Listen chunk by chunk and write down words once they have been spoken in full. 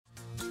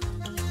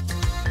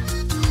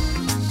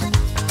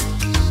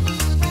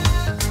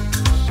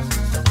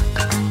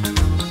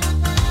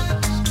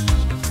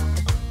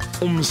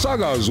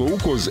Umsakazo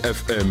ukhozi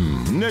FM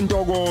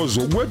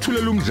nentokozo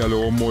kwethulela umdlalo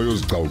womoya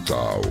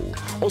ozicawucawu.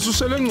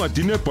 Osusele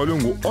encwadini ebhalwe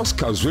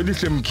nguOscar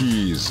Zwelihle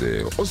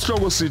Mkhize,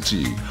 osihloko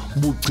sithi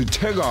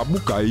Buchitheka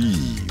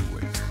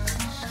Bugayiwe.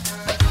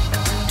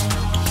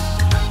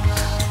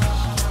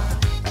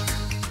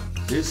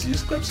 Lesi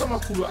isiqephu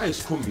samakhulu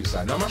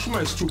ayisikhombisa namashumi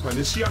ayisithupha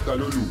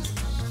nesishiyagalolunye.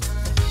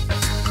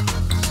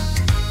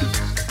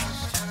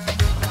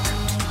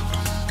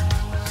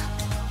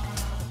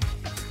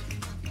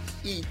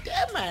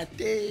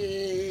 Itemate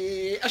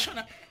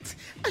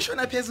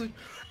ashona phezulu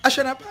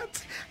ashona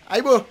phansi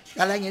hayibo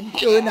yala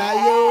ngentona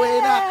yo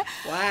wena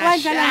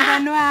wadlala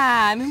ngani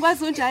wami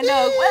ngikwazi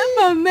unjalo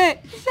kwemame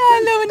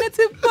hlala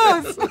unethi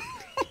boss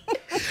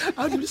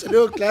awudlulisa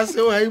leyo class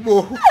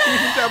hayibo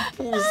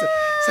ngiyaphuza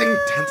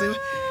sengidanse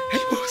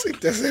hayibo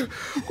sengidanse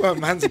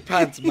kwamanzi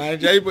phansi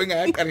manje hayibo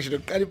engaqalisha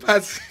lokuqala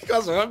phansi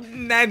kwazi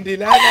kamnandi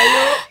lana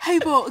yo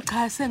hayibo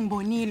cha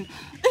sengibonile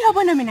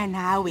uyabona mina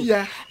nawe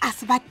Yeah.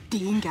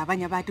 asibadingi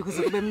abanye abantu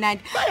kuze kube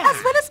mnandi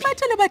asibone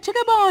sibathele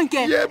bajike bonke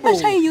Yebo.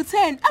 bashaya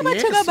u10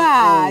 abajike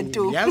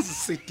abantu yazi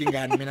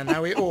sidingani mina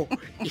nawe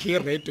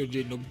iredo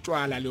nje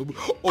nokutshwala lobu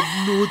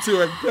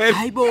obuluthiwe kuphela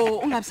hayibo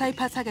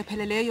ungabusayiphatha ke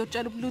phela leyo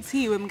tshela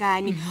ubuluthiwe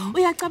mngani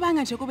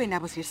uyacabanga nje kube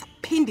nabo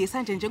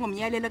siphindisa nje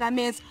njengomyalelo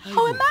kaMesi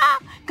hawe ma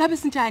ngabe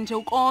sinjani nje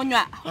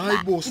ukonywa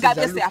Hayibo,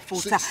 ngabe sidlala-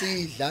 siyafusa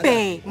sidlala-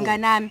 be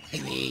nganami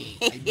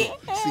hayibo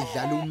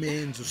sidlala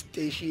umenzo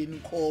station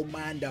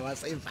commander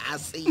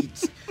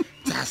wasevarsity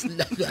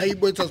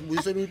hayibo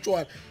sasibuyisela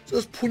utshwala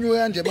sesiphunywe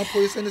kanje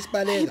emaphoyiseni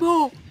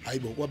esibalela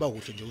hayibo kwaba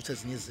kuhle nje ukuthi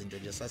ezinye izinto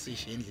nje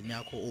sasishiya endlini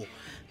yakho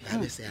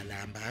ngabe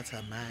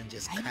siyalambatha manje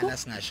sikhala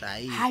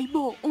singashayi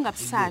hayibo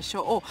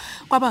ungabusasho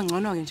kwaba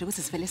ngcono ke nje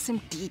ukuthi sivele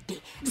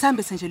simdide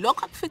sihambise nje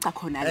lokho akufica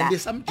khona la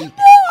andisamdida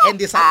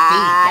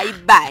hayi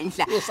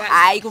bandla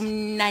hayi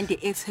kumnandi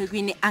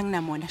eThekwini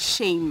anginamona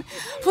shame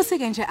futhi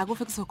ke nje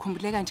akufe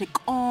kuzokhumbuleka nje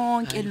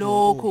konke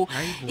lokho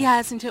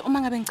yazi nje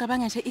uma ngabe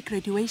ngicabanga nje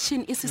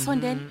igraduation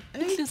isisondele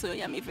inhliziyo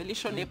yami ivele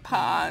ishone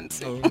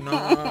phansi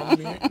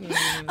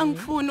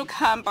angifuni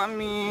ukuhamba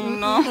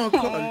mina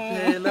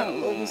phela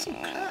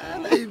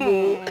okusukhala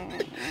hayibo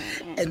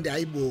and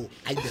hayibo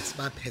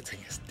ayibesibaphethe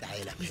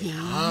ngesitayela phela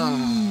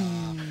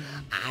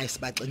hayi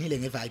sibaxinile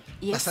ngevibe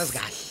basazi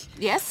kahle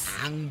yes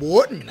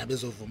angiboni mina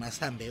bezovuma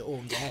sihambe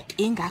ongeke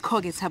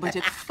ingakho ke thabo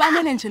nje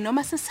kufanele nje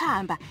noma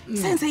sesihamba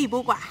senze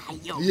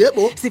izibukwayo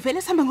Yebo.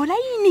 sivele sihamba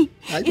ngolayini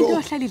Hayibo. into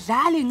yohlala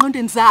idlala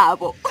engqondweni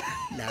zabo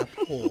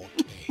lapho ke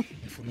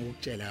ngifuna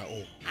ukutshela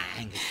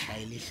hayi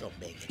ngishayela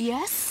ihlombeke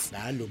yes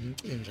ngalo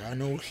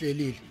mcinjana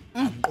ohlelile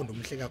amqondo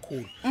omhle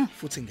kakhulu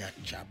futhi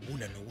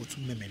ngiyajabula nokuthi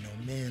umeme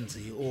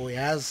nomenzi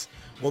yazi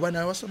ngoba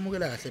naye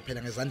wasamukela kahle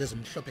phela ngezandla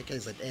ezimhlophe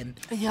KZN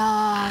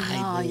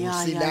hayibo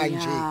sila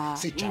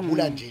nje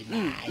sijabula nje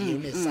naye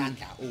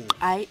unesandla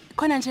hayi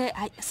khona nje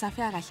hayi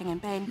safika kahle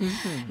ngempela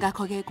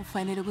ngakho ke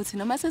kufanele ukuthi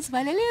noma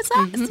sesivalelisa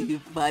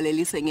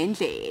sivalelise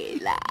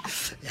ngendlela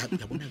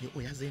yabona ke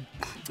uyazini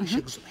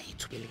cishe kuzoba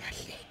yithubele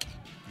kahle ke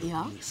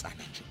ya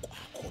isana nje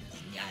kwakho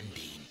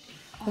nonyandeni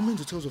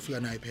umenzi uthe uzofika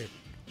naye phela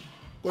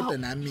kodwa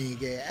nami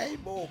ke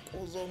hayibo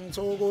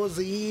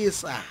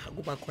kuzongithokozisa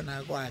kuba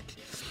khona kwakhe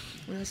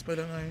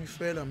uyasibela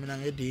ngayifela mina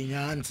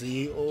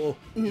ngedinyanzi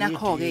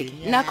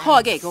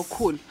nakho ke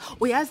okukhulu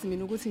uyazi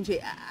mina ukuthi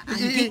nje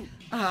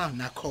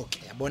nakho ke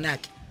yabona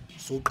ke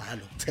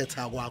suqala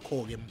ukuthetha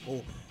kwakho ke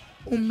mpho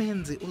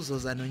umenzi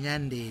uzoza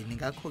nonyandeni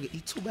ngakho ke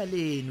ithuba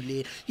lenu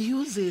le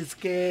use it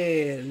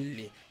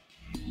girl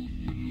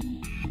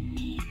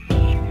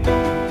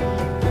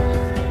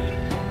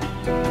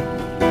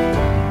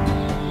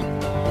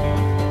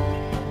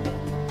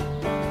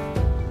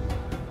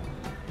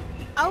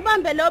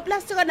Awubambe lo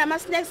plastic nama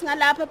snacks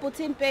ngalapha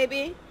Butin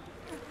baby.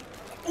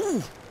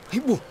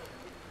 Hayibo.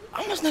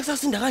 Ama-snacks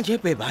asinda kanje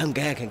babe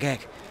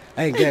ngeke.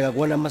 Hayi ngeke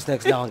kuona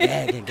ama-snacks lawa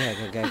ngeke.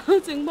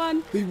 Uthi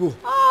ngibona. Hayibo.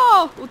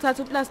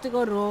 Uthatha uplastic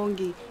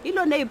orongi.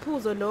 Ilo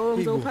neziphuzo lo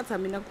ngizophatha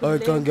mina Hayi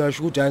khulu. cha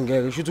ngiyasho ukuthi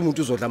angeke. Shuthi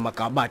umuntu uzodla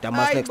amagabada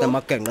ama-snacks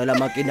namagenqela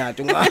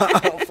amakinato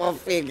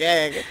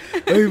ngafafike.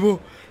 Hayibo.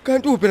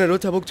 Kanti uphela lo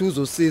thabo ukuthi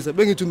uzosiza.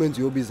 Bengithi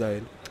umenzi uyobiza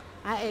yena.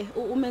 Hayi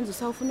umenzi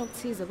usawufuna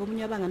ukuthiza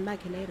komunye abangani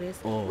bakhe la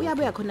irest.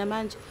 Uyabuya khona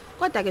manje.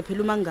 Kodwa ke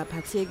phela uma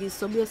ngingaphatheki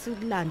sobuye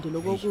sikulande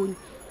lokokunye.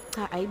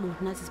 Cha ayibo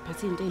nathi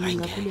siphathe into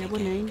eningi kakhulu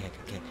yabona yini.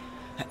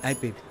 Hayi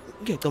baby.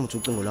 Ngiyacela ukuthi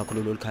ucingo lwakho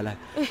lo likhala.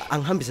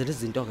 Angihambise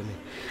lezi zinto ke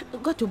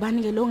mina. Kodwa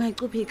ubani ke lo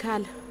ungayicuphi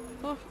ikhala?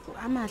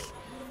 Amahle.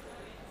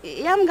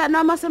 Yamngani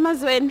wami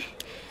asemazweni.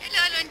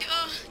 Hello Londi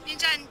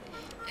ninjani?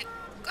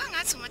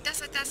 Kwangathi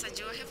umatasatasa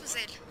nje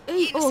ohefuzela.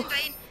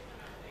 Yini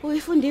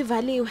uyifunda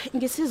ivaliwe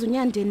ngisiza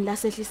unyandeni la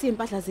sehlisa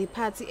impahla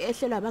zephathi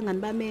ehlelwa abangani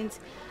bamenzi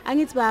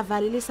angithi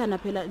bayavalelisana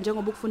phela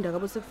njengoba ukufunda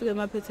kwabo sekufika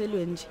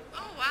emaphethelweni nje Oh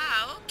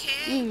wow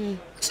okay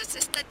kusho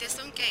sesiqede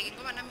sonke ke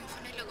ngoba nami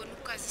ngifanele kona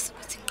ukukazisa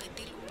ukuthi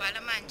ngiqedile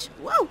ukubhala manje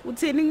wow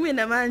uthini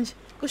kumina manje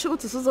kusho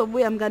ukuthi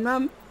usuzobuya mngani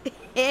wami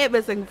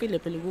bese ngifile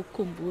phela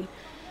ukukukhumbula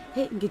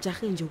hey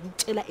ngijahe nje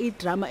ukutshela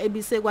idrama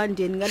ebise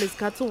kwandeni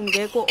ngalesikhathi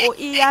ungekho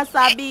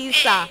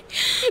iyasabisa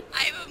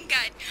hayibo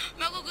mngani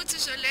makukuthi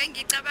usho le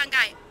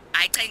ngicabangayo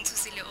Hayi cha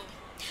ngithusile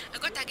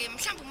kodwa ke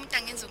mhlawumbe umuntu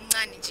angenza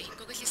okuncane nje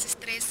ngokwehlisa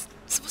stress.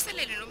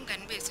 Sibuselele lo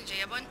mngani bethu nje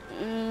yabona.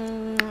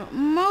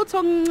 Mawuthi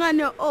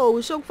okuncane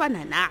usho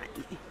kufana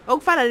nani?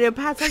 Okufana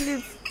nephatha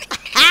lithi.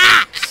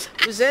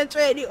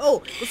 Uzentweni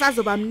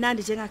usazoba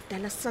mnandi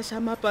njengakudala sisasha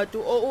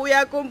amabhadu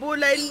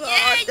uyakhumbula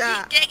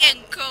ingoda. Ngeke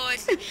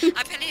ngikhohle.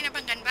 Apheleni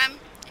abangani bami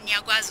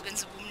niyakwazi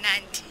ukwenza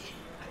ubumnandi.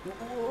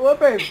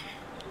 Wobheki.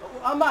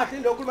 Amahle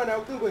lokhuluma naye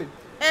ucingweni.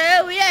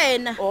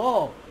 Uyena.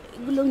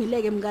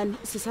 Kulungileke mngani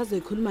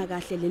sisazoyikhuluma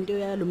kahle lento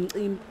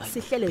yalomcimbi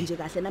sihlele nje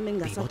kahle nami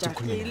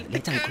ngingasajahile.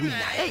 Letha ngikhulume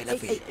naye phela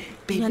vele.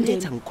 Baby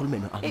letha ngikhulume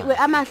noAmahle. We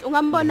Amahle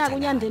ungambona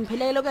kunyandeni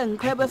phela lokho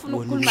engikhwebe efuna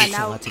ukukhuluma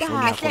nawe.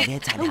 Kahle.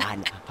 Letha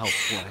lana. Hawu.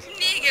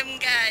 Nike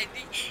mngani.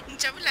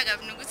 Ngijabula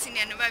kabi nokuthi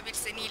nina nobabili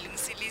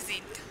seniyilungisile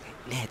izinto.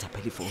 Letha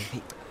phela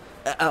ifoni.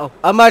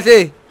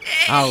 Amahle.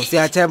 Hawu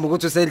siyathemba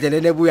ukuthi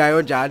usendleleni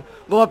ebuyayo njalo.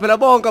 Ngoba phela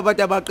bonke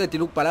abantu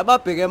abaqedile ukubhala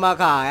babheke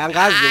emakhaya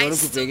angazi bona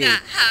ukubhekeni.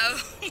 Hawu.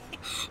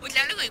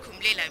 Udlala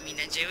ukuyikhumbulela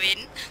mina nje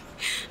wena.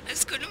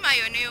 Asikhuluma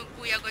yona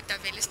yokubuya kodwa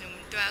vele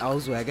sinomuntu wakho.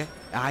 Awuzweke?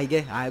 Hayi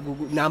ke, hayi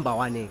number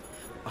 1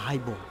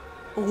 Hayibo.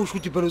 Ukusho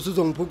ukuthi phela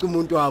usuzongiphuca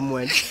umuntu wami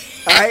wena.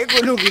 Hayi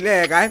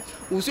kulungileke, hayi.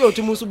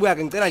 Usiyothi uma usubuya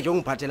ke ngicela nje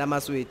ungiphathele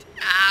amaswiti.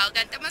 Hawu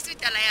kanti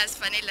amaswiti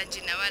alayazifanele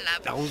nje nawa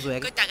lapha.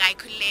 Awuzweke? Kodwa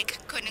akayikhululeka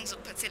khona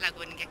ngizokuphathela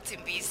kona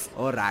ngiyakuthembisa.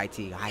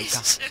 Alright, hayi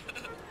cha.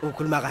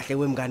 Ukhuluma kahle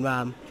wemngani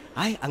wami.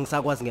 Hayi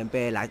angisakwazi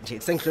ngempela nje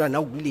sengihlula na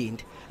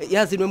ukulinda.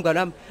 Yazi nomngani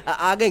wami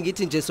ake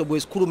ngithi nje sobo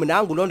isikhulume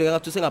nangu londo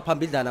ngathi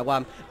usengaphambidlana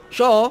kwami.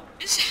 Sho.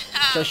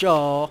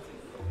 Sho.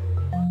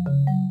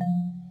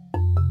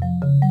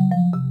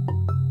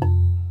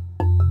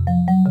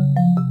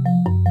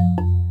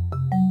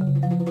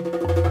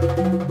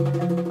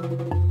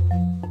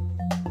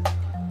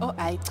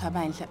 Cha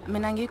bandla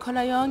mina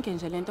ngikhola yonke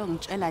nje lento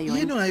ngitshela yona.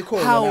 Yini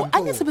ungayikhola Hawu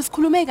ake sibe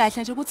sikhulume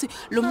kahle nje ukuthi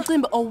lo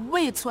mcimbi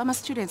owethu ama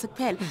students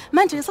kuphela.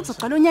 Manje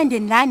sekuzogcwala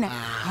unyandeni lana.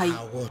 Hayi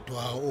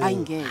kodwa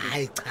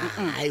Hayi cha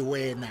hayi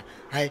wena.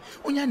 Hayi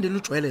unyandeni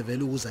ujwayele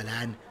vele ukuza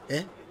lana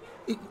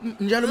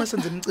njalo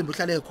masenze imicimbi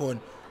uhlale khona.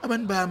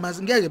 Abantu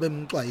bayamazi ngeke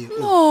bemncwaye.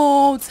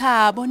 No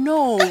Thabo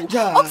no.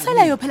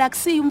 Okuselayo phela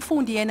kusiya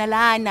umfundi yena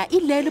lana.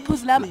 Ilelo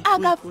iphuzu lami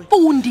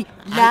akafundi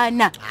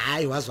lana.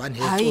 Hayi wazwana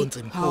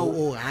neconsi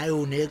mfo. Hayi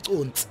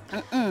uneconsi.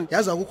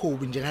 Yazi akukho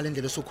ubi nje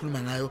ngalendlela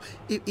sokhuluma ngayo.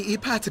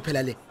 Iphathi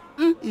phela le.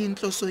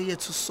 Inhloso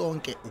yethu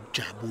sonke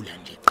ukujabula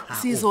nje.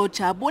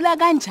 Sizojabula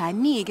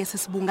kanjani ke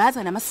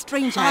sesibungaza nama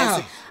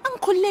strangers.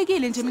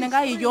 Angikhululekile nje mina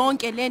ngayo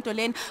yonke lento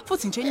lena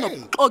futhi nje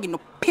inobuxoki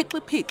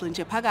nokuphixi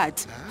nje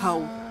phakathi.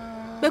 Hawu.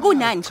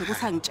 Bekunani nje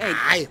ukuthi angitshele.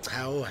 Hayi cha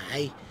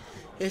hayi.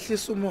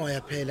 Ehlisa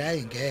umoya phela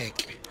hayi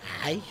ngeke.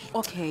 Hayi.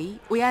 Okay,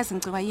 uyazi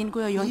ngiceba yini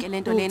kuyo yonke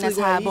lento lena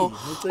Thabo.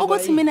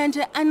 Ukuthi mina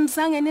nje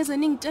anizange neze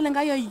ningitshele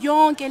ngayo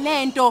yonke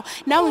lento.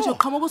 Nawe nje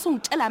uqhamuka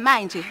usungitshela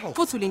manje.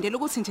 Futhi ulindele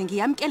ukuthi nje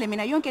ngiyamkele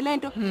mina yonke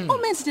lento.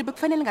 Umenzi nje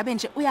bekufanele ngabe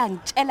nje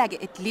uyangitshela ke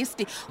at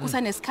least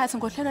usanesikhathi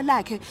ngohlelo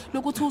lakhe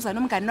lokuthi uza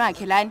nomngani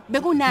wakhe lana.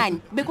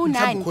 Bekunani?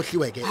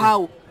 Ukhohliwe ke.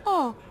 Hawu.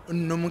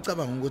 Noma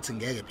ucabanga ukuthi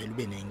ngeke phela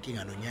ube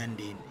nenkinga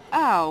nonyandeni.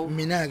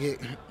 Mina ke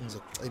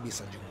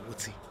ngizokucebisa nje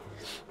ukuthi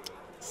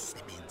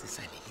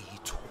sebenzisa leli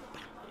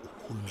thuba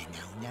ukhulume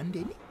naye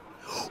unyandeni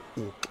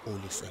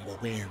uxolise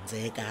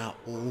ngokwenzeka.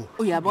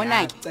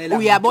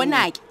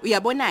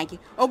 Uyabona ke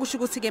okusho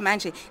ukuthi ke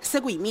manje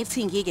sekuyi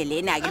meeting ke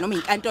lena ke noma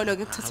inkantolo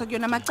ke kuthatha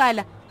kuyona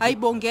amacala.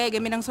 Hayibongeke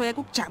mina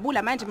ngisoyeka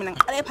ukujabula manje mina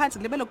ngiqale phansi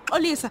ngilebele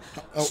ukuxolisa.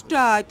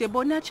 Stade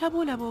bona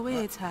jabula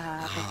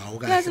bowetha.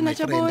 Yazi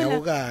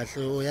ngijabula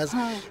kahle uyazi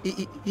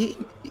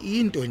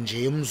into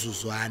nje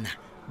emzuzwana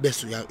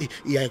bese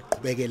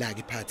iyayiqhubekela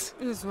ke phathi.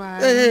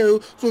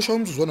 Sosho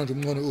umzuzwana nje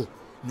umncane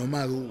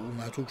noma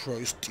ungathi ukusho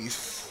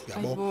istiff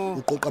yabo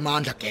uqoqa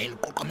amandla gele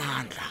uqoqa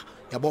amandla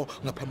yabo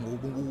ngaphambi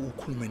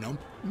kokukhuluma nawe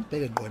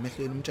umbheke ngqo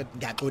emehlweni umtshela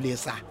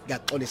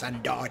ngiyaxolisa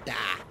ndoda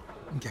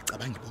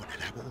ngiyacabanga ngibona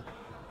labo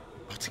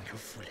bathi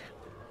ngivule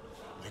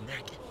wena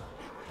ke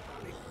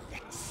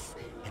relax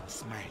and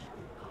smile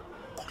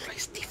khohlwa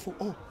istiff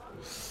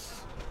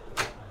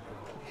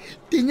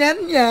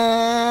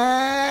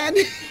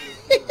Tinyanyani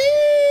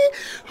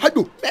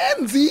Hayibo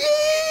benzi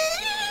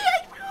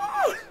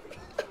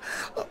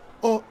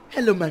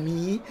hello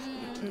mami.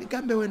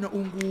 Kambe wena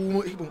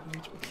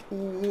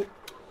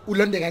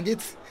ulondeka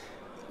ngithi.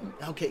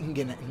 Okay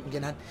ngena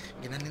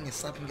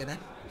ngesaphi ngena.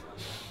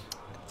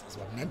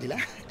 Sizobamnandi la.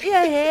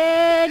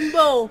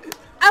 Yebo.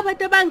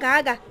 Abantu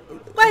abangaka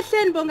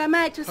kwahleni bonga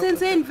manje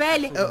senzeni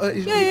vele.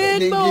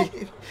 Yebo.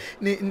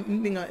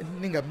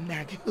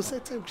 Ningamnaki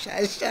usethe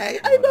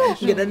ukushaya. Ayibo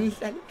ngena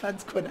nihlale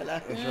phansi khona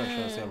la.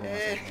 Sho siyabonga.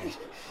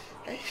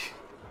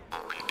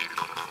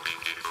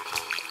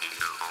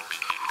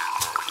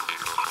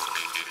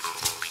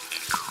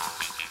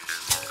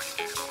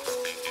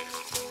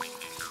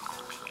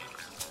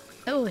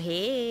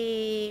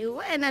 Hey,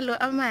 wena lo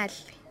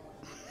Amahle.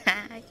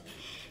 Hayi.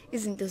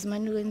 Izinto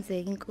zimane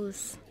kwenzeka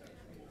inkosi.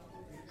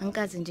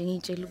 Angikaze nje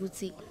ngitshela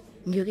ukuthi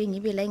ngiyoke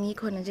ngibe la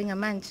ngikhona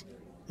njengamanje.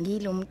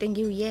 Ngilo umuntu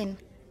engiyuyena.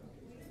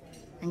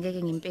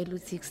 Angeke ngimpela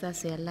uthi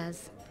kusasa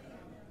uyalazi.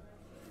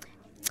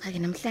 Cha ke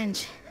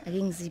namhlanje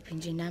ake ngiziphi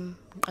nje nami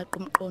ngiqaqa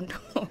umqondo.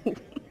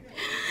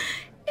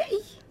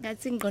 Ey,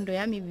 ngathi ingqondo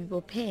yami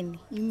ibibophene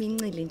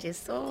imincile nje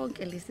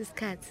sonke lesi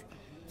sikhathi.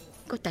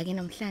 Kodwa ke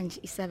namhlanje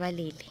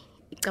isabalele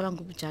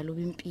icabanga ubujalo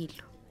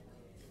bempilo.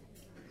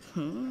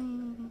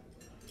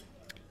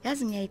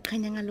 Yazi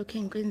ngiyayiqhenya ngalokho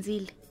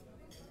engikwenzile.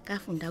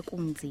 Ngafunda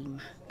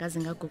kunzima ngaze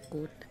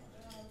ngagogoda.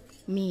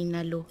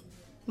 Mina lo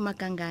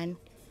uMagangani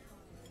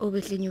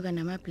obehlenyuka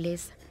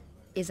namablessa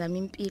ezama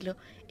impilo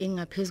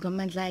engaphezulu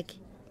kwamandla akhe.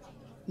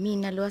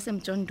 Mina lo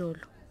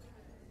wasemjondolo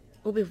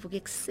obevuka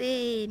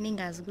ekseni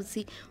engazi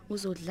ukuthi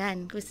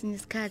uzodlani kwesinye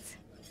isikhathi.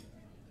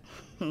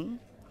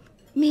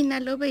 Mina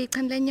lo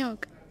beyichanda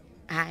nyoka.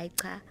 Hayi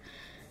cha.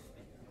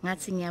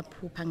 Ngathi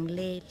ngiyaphupha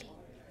ngilele.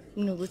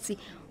 Kunokuthi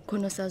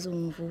khona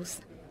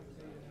osazongivusa.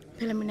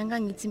 Phela mina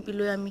ngangithi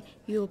impilo yami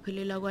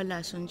iyophelela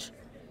kwalasho nje.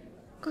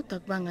 Kodwa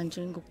kubanga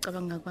nje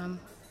ngokucabanga kwami.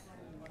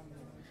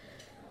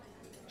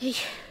 Hey,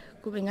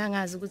 kube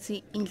ngangazi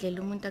ukuthi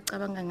indlela umuntu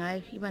acabanga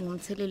ngayo iba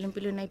nomthelelo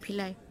empilweni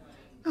ayiphilayo.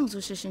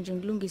 Angizosheshe nje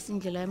ngilungise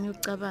indlela yami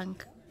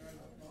yokucabanga.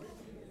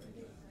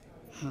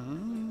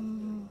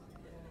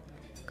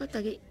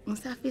 Kodwa ke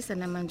ngisafisa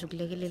namanje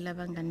ukulekelela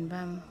abangani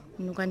bami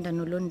nokwanda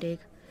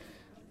nolondeka.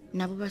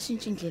 Nabo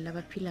bashintsha indlela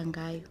abaphila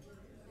ngayo.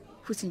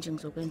 Futhi nje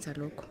ngizokwenza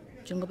lokho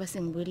njengoba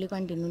sengibuyele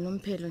kwandeni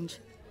unomphelo nje.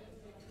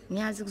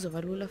 Ngiyazi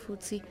kuzoba lula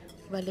futhi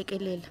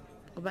ubalekelela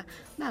ngoba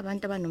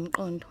babantu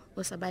abanomqondo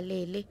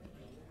osabalele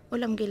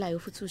olamukelayo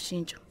futhi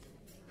ushintsho.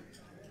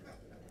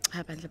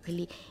 Abandla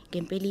phela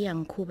ngempela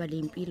iyangikhuba le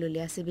impilo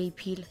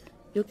leyasebeyiphila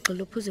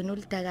yokugxila ophuzweni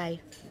oludakayo.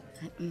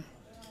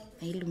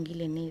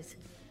 Ayilungile neze.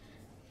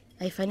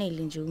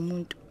 Ayifanele nje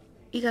umuntu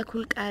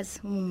ikakhulukazi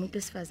umuntu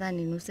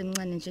wesifazane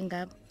nosemncane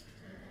njengabo.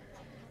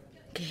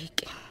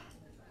 Ngeke.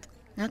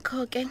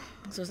 Ngakho ke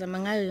ngizozama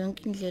ngayo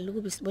yonke indlela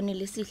ukuba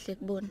isibonele esihle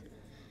kubona.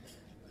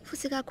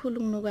 Futhi kakhulu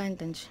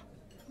kunokwanda nje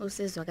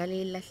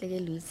osezwakale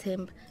ilahlekelwe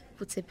ithemba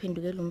futhi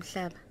ephendukela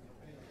umhlaba.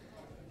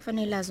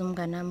 Kufanele azi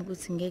umngane wami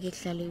ukuthi ngeke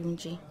kuhlale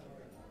kunje.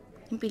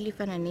 Impilo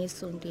ifana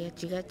nesonto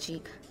iyajika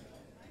jika.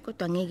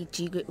 Kodwa ngeke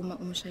ijikwe uma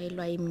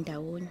umshayelwa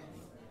emndawoni.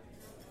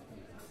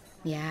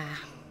 Ya.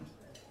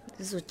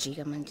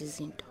 Zizojika manje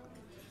izinto.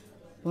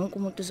 Wonke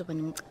umuntu uzoba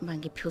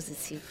nemicabango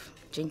epositive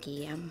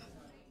njengeyami.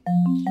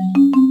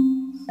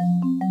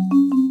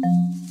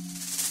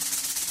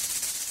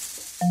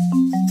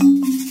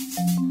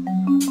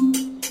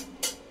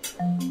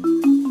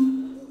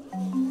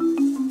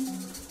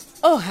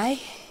 Oh hayi.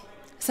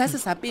 Sase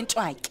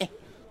sapintshwa ke.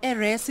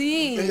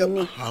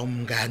 Eresini. Hawu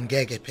mngani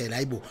ngeke phela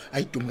hayibo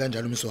ayidumi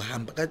kanjalo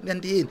umsohamba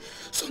kanti yini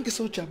sonke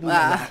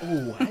sojabula la.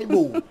 Oh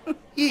hayibo.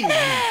 Yini?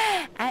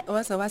 Ay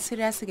waza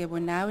serious ke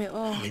bonawe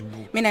oh.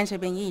 Mina nje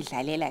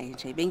bengiyidlalela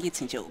nje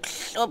bengithi nje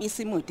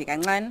ukuhlobisa imudi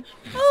kancane.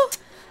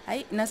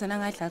 Hayi nazana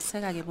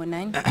ngadlaseka ke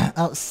bonani.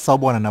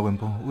 Sawubona nawe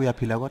Mpho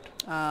uyaphila kodwa?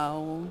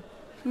 Awu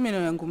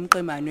mina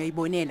ngumqemane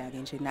uyayibonela ke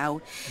nje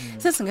nawe.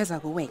 Sesingeza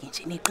kuweke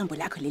nje neqembu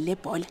lakho lele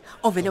bhola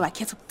ovele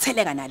wakhetha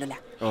ukutheleka nalo la.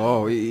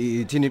 Oh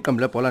ithini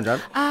iqembu lebhola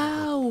njalo?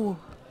 Awu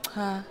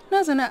cha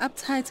nazana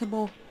uptight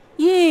bo.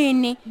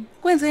 Yini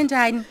kwenze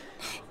njani?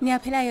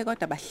 Niyaphela ke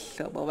kodwa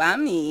bahlobo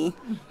bami.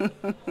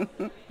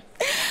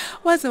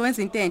 Waze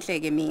wenza into enhle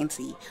ke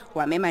Minzi.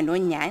 Wamema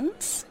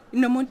noNyansi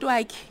nomuntu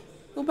wakhe.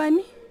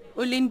 Ubani?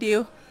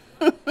 Ulindiwe.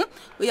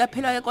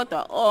 Uyaphela ke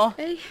kodwa oh.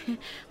 Hey,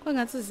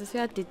 kwangathi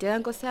siyadideka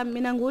Nkosi yami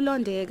mina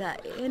ngulondeka.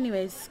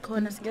 Anyways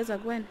khona singeza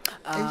kuwena.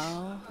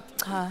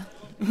 Cha.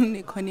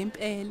 Nikhona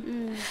impela.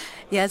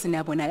 Yazi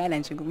niyabonakala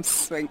nje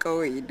ngumswenko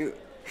wenu.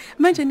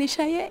 Manje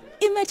nishaye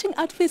matching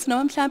outfits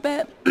noma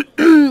mhlambe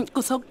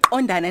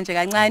kusokuqondana nje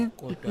kancane.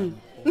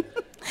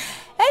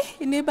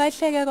 Hey,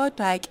 nibahleke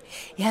kodwa ke.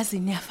 Yazi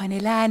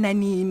niyafanelana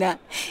nina.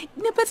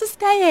 Niphethe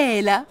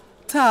style.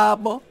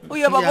 Thabo,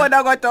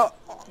 uyababona kodwa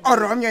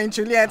Romeo and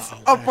Juliet,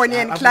 Bonnie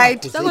and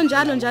Clyde.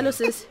 Sekunjalo njalo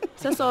sisi.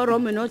 Seso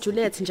Romeo no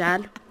Juliet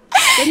njalo.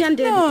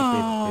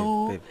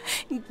 Kenyandeni.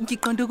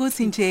 Ngiqonda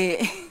ukuthi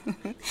nje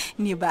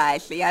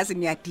nibahle yazi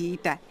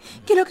niyadida.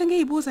 Kilokho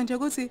ngiyibuza nje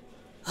ukuthi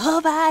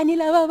obani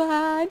laba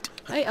bantu?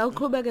 Hayi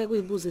awuqhubeke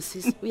kuyibuze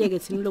sisi. Uyeke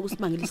thini lokhu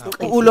sibangela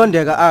isicelo.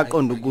 Ulondeka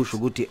aqonda ukusho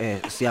ukuthi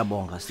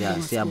siyabonga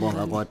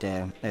siyabonga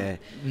kodwa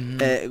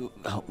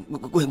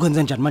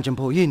kwenze njani manje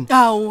Mpho yini?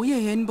 Awu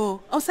yeyeni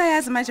bo.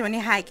 Awusayazi manje wena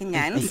ihike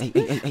nyani.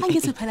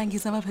 Angithi phela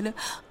ngizama phela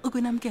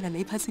ukunamkela la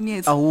iphathini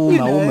yethu.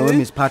 Awume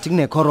weMiss Party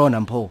kune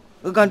corona Mpho.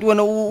 Kanti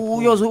wena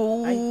uyoze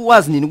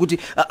wazi nini ukuthi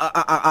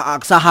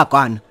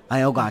akusahagwana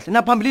hayi kahle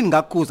naphambilini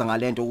ngakukhuza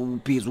ngalento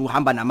ubhizi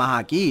uhamba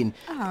namahagi yini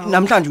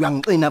namhlanje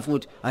uyangixina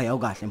futhi hayi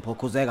kahle Mpho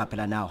khuzeka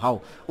phela nawe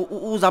hawu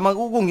uzama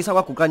ukungisa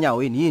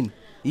kwaguqanyawo yini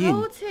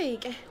Uthi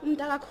ke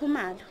umntaka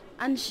Khumalo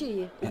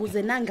anishiye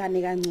ukuze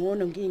nangane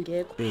kangcono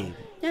ngingekho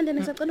Yandeni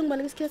ngisacela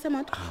ngibaleke isikhathi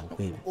semoto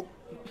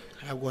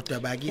kodwa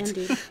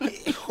bakithi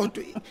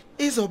kodwa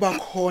izoba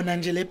khona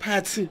nje le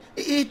party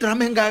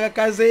idrama engaka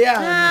kaze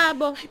yani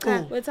Yabo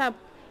cha wethapha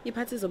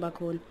iphathi izoba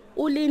khona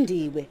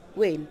ulindiwe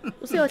wena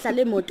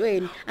useyohlala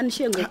emotweni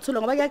anishiye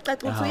ngokuthula ngoba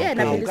kuyacaca ukuthi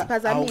uyena vele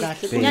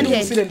isiphazamisi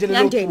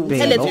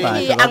Nyandeni elethi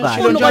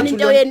angifuni ukona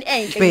into yeni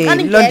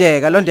enhle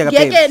londeka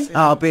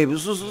babe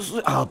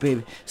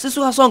babe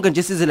sisuka sonke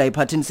nje size la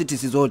iphathini sithi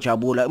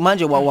sizojabula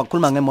manje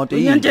wakhuluma ngemoto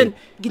yini Nyandeni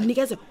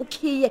nginikeze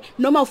ukhiye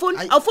noma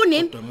awufuni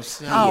nini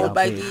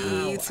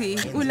bakithi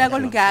ulako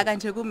lingaka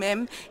nje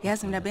kumem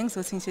yazi mina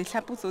bengizothi nje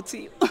mhlawumbe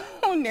uzothi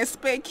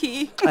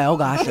unespeki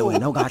awukahle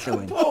wena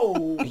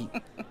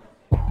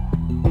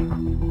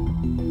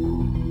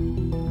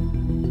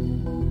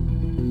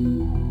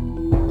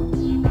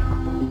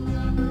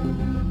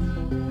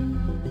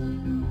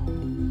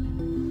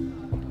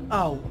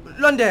Aw,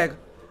 Londeka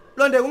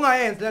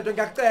ungayenzi lento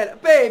ngiyakucela.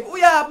 Babe,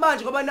 uyapi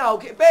manje ngoba nawo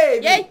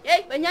babe. Hey,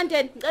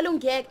 wenyandeni, ngicela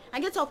ungiyeke.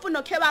 Angithi awufuna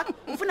okhe bakho,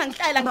 ufuna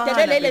ngihlala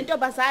ngidelele le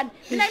ntombazana.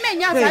 Mina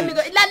imenyazi zami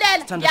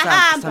ilalela,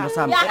 ngiyahamba.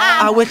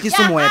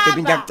 Awehlisa umoya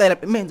babe, ngiyakucela.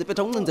 Menze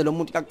mfethu uncinzele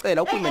umuntu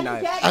ngiyakucela ukhulume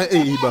naye.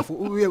 Bafu,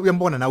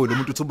 uyambona nawe lo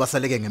muntu uthi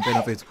ubasaleke ngempela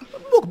mfethu.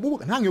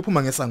 Buka, nange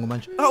uyophuma ngesango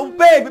manje. Aw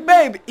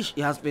babe.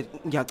 Yazi mfethu,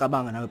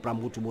 ngiyacabanga nawe Bram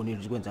ukuthi ubonile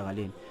ukuthi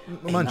kwenzakaleni.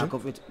 Manje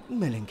mfethu,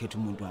 kumele ngikhethe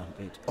umuntu wami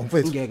mfethu.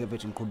 Mfethu. Ngeke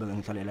mfethu ngiqhubeke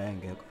ngihlalela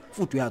engekho.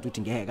 Futhi uyazi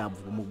ukuthi ngeke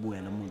avuma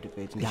ukubuya nomuntu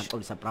mfethu.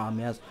 Ngiyaxolisa Bram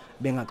yazi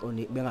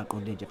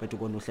bengaqonde nje mfethu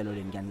ukona uhlelo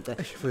leni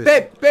ngiyanicela.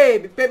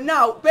 Babe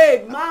now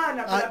babe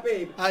mana phela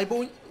babe.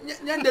 Hayibo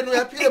Nyandeni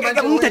uyaphile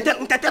manje.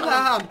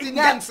 Ngithatha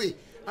Nyansi.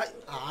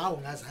 Hawu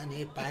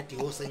ngazane ebhadi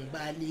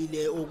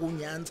osengibalile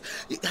okunyansi.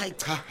 Hayi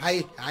cha,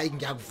 hayi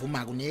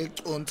ngiyakuvuma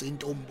kuneconsi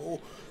intombo.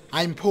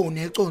 Hayi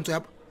mphone econsi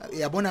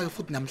yabona ke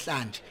futhi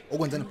namhlanje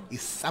okwenzana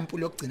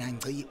isampuli yokugcina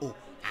ngci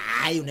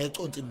hayi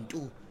uneconsi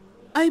mntu.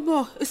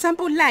 Ayibo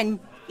isampuli line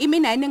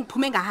imina yini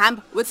ngiphume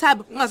ngahamba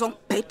wethaba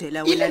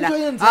ungazongibhedela wena la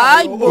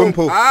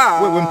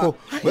Wempho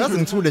uyazi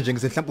ngithule nje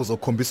ngisemhlawumbe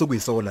uzokhombisa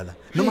ukuyisola la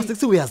noma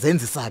sekuthi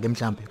uyazenzisa ke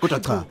mhlawumbe kodwa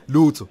cha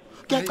lutho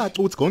kuyacaca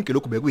ukuthi konke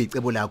lokhu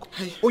bekuyicebo lakho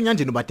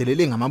unyandeni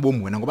ubadelele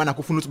ngamabomu wena ngoba nakho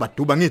ufuna ukuthi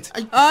baduba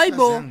ngithi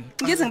hayibo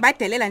ngize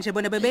ngibadelela nje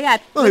bona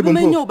bebeyapi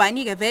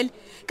umenyobani ke vele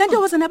kanti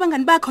wozana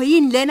abangani bakho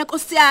yini lena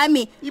Nkosi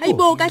yami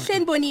hayibo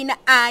kahleni bonina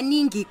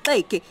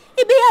aningixeke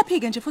ibiyapi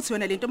ke nje futhi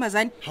yona le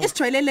ntombazane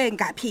isijwayelele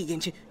ngapi ke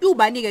nje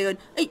ubani ke yona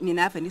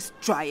nina ave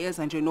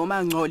nisijwayeza nje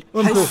noma ngcole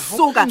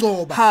hayisuka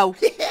hawu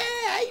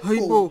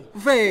hayibo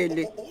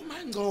vele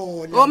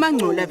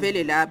omangcola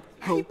vele lapha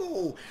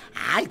hayibo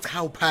hayi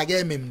cha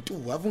uphakeme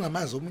mntu avunga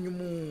amazi omunye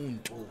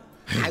umuntu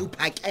hayi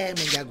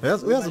uphakeme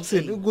ngiyakuzwa uyazi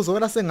ukuthini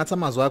kuzokela sengathi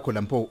amazwi akho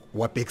lapho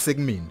wabhekise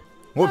kumina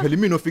ngoba phela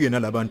imini ofike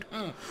nalabantu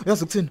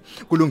uyazi ukuthini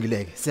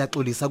kulungileke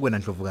siyaxolisa kuwena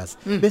Ndlovukazi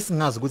bese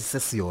ngazi ukuthi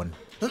sesiyona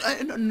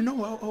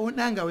no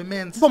awonanga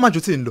wemenzi pho manje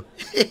uthini lo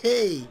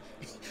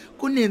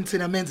kunini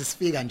thina menze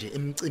sifika nje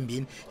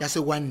emcimbini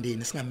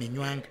yasekwandeni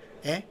singamennywanga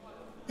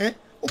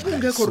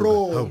ubungekho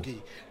wrong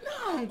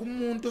nangu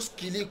umuntu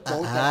osigila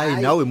igqoda hayi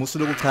nawe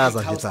musulo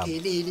kuchaza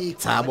nje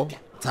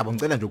Thabo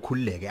ngicela nje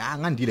ukhululeke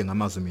angandile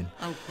ngamazwi mina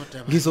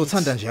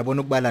ngizothanda nje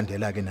yabona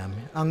ukubalandela ke nami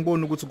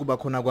angiboni ukuthi kuba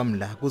khona kwami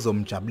la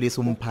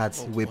kuzomjabulisa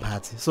umphathi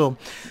wephathi so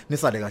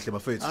nisale kahle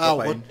bafethu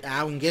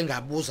hawu ngeke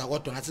ngabuza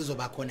kodwa ngathi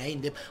izoba khona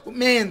yini le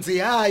menzi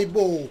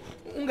hayibo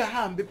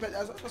ungahambi phela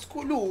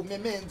asikhulume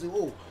menzi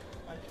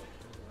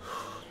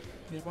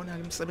ngiyabona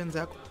imisebenzi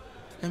yakho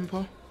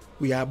empho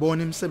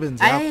uyabona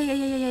imisebenzi yakho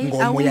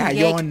ngomo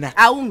uyayona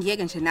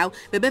awungiyeke nje nawe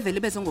bebevele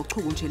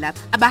bezongochuku nje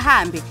lapha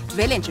abahambe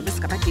vele nje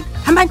besigabadini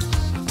hambani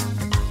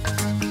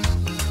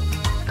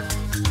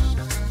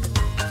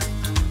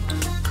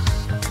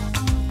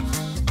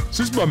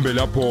Sisibambe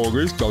lapho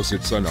ke isidawu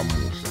sethu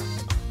sanamuhla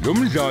lo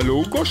mdlalo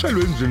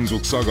uqoshelwe endlini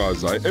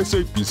zokusakaza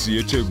eSABC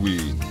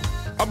eThekwini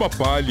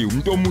ababhali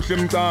umuntu omuhle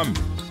emcambi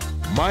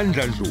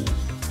Mandla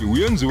Ndlovu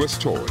uyenziwe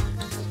Sithole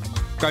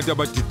kanti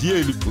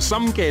abadidiyeli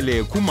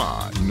uSamkele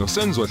Khumalo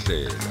noSenzo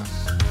Hlela